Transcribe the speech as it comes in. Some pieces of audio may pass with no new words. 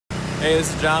Hey,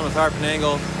 this is John with Harp and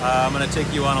Angle. I'm going to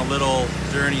take you on a little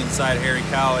journey inside Hairy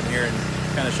Cow in here and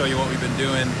kind of show you what we've been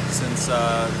doing since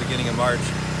the beginning of March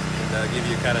and give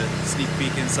you kind of a sneak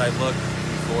peek inside look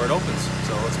before it opens.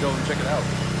 So let's go and check it out.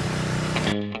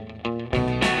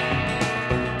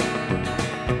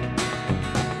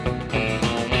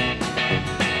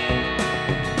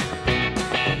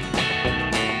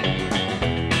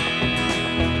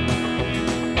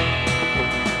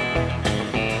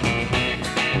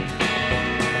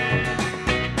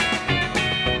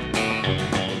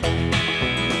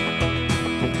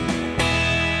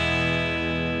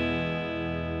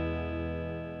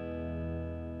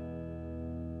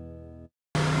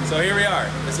 So here we are.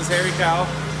 This is Hairy Cow.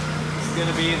 This is going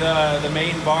to be the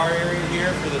main bar area here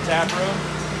for the tap room.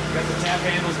 Got the tap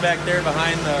handles back there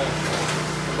behind the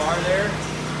bar there.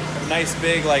 A nice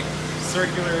big like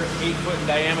circular 8-foot in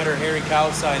diameter Hairy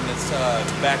Cow sign that's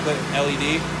backlit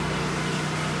LED.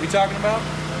 What are we talking about?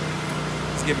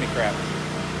 It's giving me crap.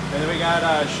 And then we got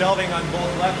shelving on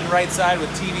both left and right side with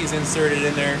TVs inserted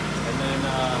in there. And then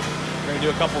we're going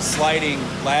to do a couple sliding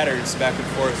ladders back and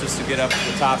forth just to get up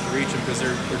to the top to reach them because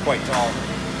they're quite tall.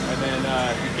 And then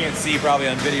you can't see probably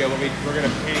on video, but we're going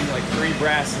to hang like 3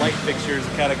 brass light fixtures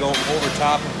that kind of go over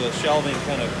top of the shelving,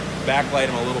 kind of backlight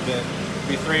them a little bit.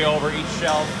 Be 3 over each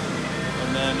shelf.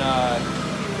 And then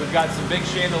we've got some big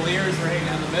chandeliers we're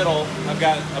hanging in the middle. I've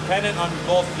got a pendant on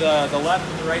both the left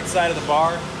and the right side of the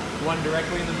bar, one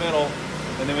directly in the middle.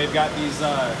 And then we've got these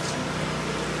little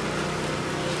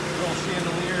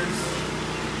chandeliers.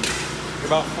 They're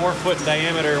about 4 foot in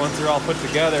diameter once they're all put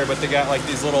together, but they got like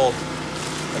these little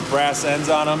like brass ends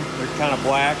on them. They're kind of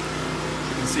black.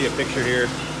 You can see a picture here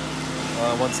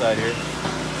on one side here. You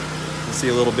can see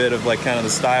a little bit of like kind of the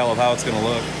style of how it's going to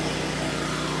look.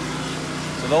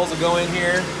 So those will go in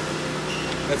here.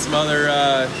 Got some other,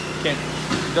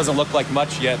 it doesn't look like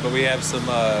much yet, but we have some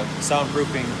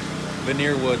soundproofing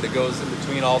veneer wood that goes in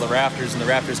between all the rafters, and the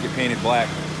rafters get painted black.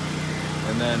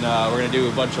 And then we're going to do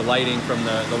a bunch of lighting from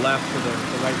the left to the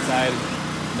right side.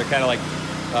 And they're kind of like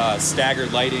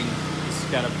staggered lighting, just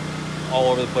kind of all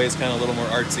over the place, kind of a little more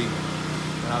artsy.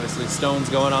 And obviously stones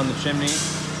going on the chimney.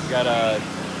 We got a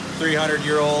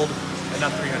 300-year-old,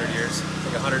 not 300 years,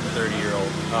 like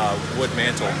 130-year-old wood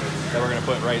mantle that we're going to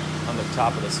put right on the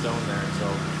top of the stone there. So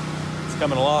it's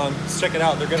coming along. Let's check it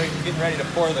out. They're getting ready to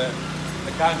pour the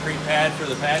concrete pad for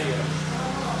the patio.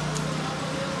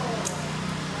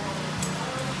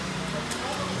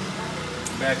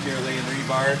 Back here laying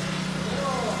rebar,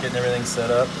 getting everything set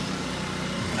up.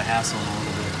 Kind of hassling a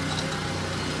little bit.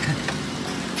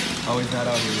 Always not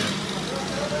out here yet.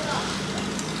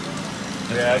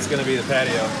 Yeah, it's going to be the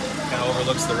patio. Kind of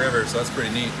overlooks the river, so that's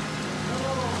pretty neat.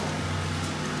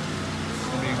 It's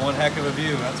going to be one heck of a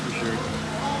view, that's for sure.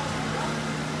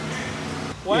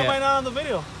 Why am I not on the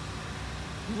video?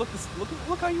 Look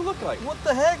how you look like. What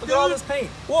the heck, Look dude? at all this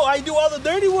paint. Well, I do all the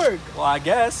dirty work. Well, I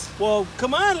guess. Well,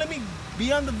 come on, let me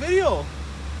be on the video.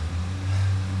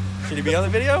 Should you be on the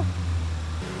video?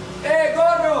 Hey,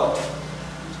 Gordo!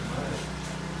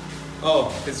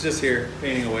 Oh, it's just here,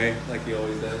 painting away, like he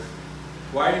always does.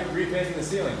 Why are you repainting the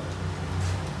ceiling?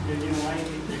 They didn't like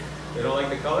it. They don't like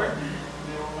the color?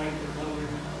 They don't like the color.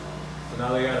 So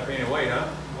now they gotta paint it white, huh?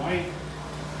 White.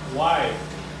 Why?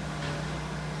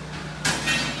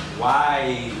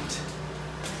 White.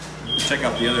 Check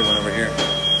out the other one over here.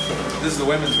 This is the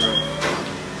women's room.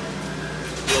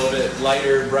 A little bit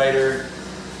lighter, brighter,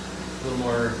 a little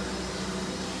more,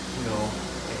 you know,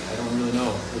 I don't really know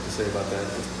what to say about that.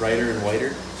 It's brighter and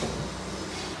whiter.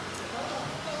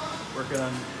 Working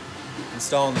on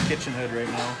installing the kitchen hood right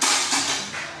now.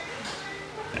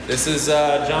 This is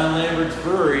John Lambert's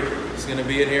brewery. He's going to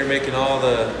be in here making all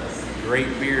the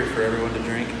great beer for everyone to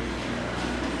drink.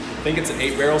 I think it's an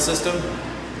 8-barrel system.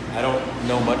 I don't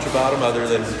know much about them other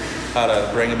than how to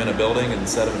bring them in a building and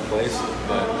set them in place,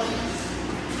 but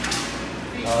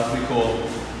that's pretty cool.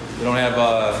 We don't have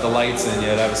the lights in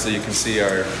yet. Obviously you can see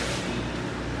our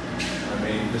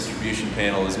main distribution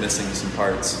panel is missing some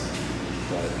parts,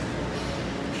 but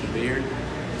it should be here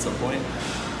at some point.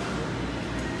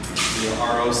 The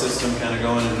RO system kind of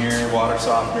going in here, water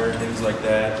softener, things like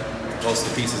that. Most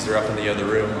of the pieces are up in the other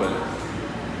room, but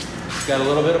it's got a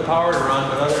little bit of power to run,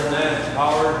 but other than that, it's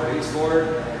power, baseboard,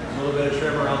 a little bit of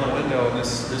trim around the window, and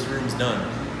this room's done.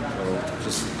 So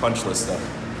just punchless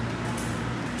stuff.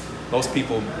 Most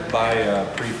people buy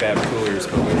prefab coolers,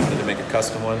 but we wanted to make a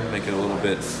custom one, make it a little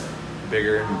bit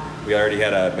bigger. We already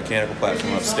had a mechanical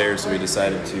platform upstairs, so we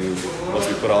decided to, once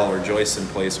we put all our joists in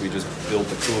place, we just built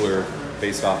the cooler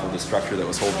based off of the structure that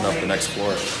was holding up the next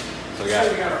floor. So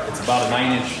yeah, it's about a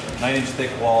 9-inch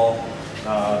thick wall.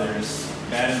 There's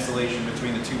bad insulation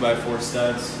between the 2x4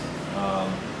 studs.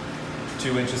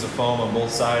 2 inches of foam on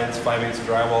both sides, 5/8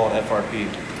 drywall, and FRP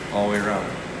all the way around.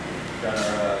 Got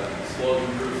our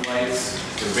explosion-proof lights,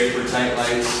 they're vapor-tight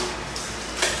lights.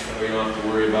 So we don't have to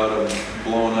worry about them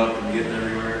blowing up and getting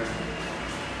everywhere.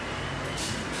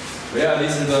 But yeah,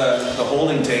 these are the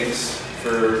holding tanks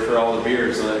for all the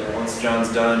beers. So that once John's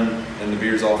done and the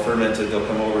beer's all fermented, they'll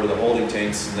come over to the holding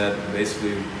tanks, and that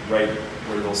basically right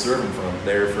where they'll serve them from,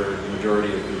 there for the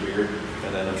majority of the beer.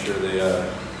 And then I'm sure the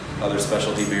other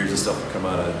specialty beers and stuff will come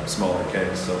out of smaller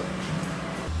kegs. So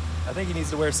I think he needs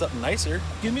to wear something nicer.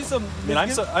 Give me some. I mean,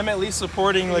 I'm at least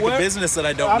supporting like a business that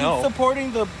I don't know. I'm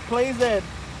supporting the place that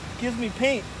gives me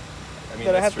paint. I mean,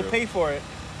 that I have true. to pay for it.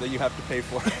 That you have to pay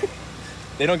for.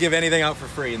 They don't give anything out for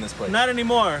free in this place. Not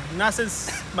anymore. Not since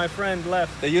my friend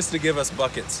left. They used to give us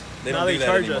buckets. They don't do that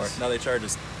anymore. Now they charge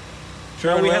us.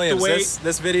 Now we have to wait.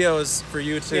 This video is for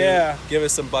you to give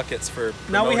us some buckets for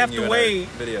now we have to wait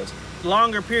videos.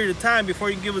 Longer period of time before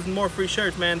you can give us more free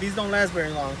shirts, man. These don't last very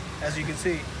long, as you can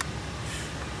see.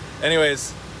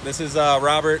 Anyways, this is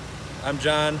Robert. I'm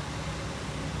John.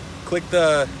 Click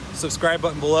the subscribe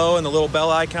button below and the little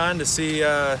bell icon to see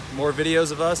more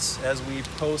videos of us as we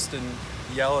post and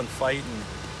yell and fight and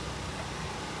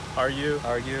argue,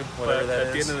 whatever that is.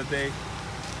 At the end of the day,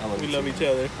 we love each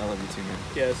man. other. I love you too, man.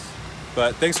 Yes.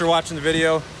 But thanks for watching the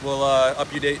video. We'll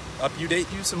update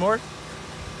you some more.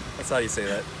 That's how you say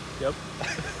that. Yep.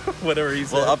 Whatever he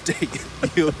said. We'll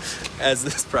update you as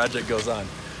this project goes on.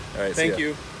 All right. Thank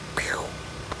you.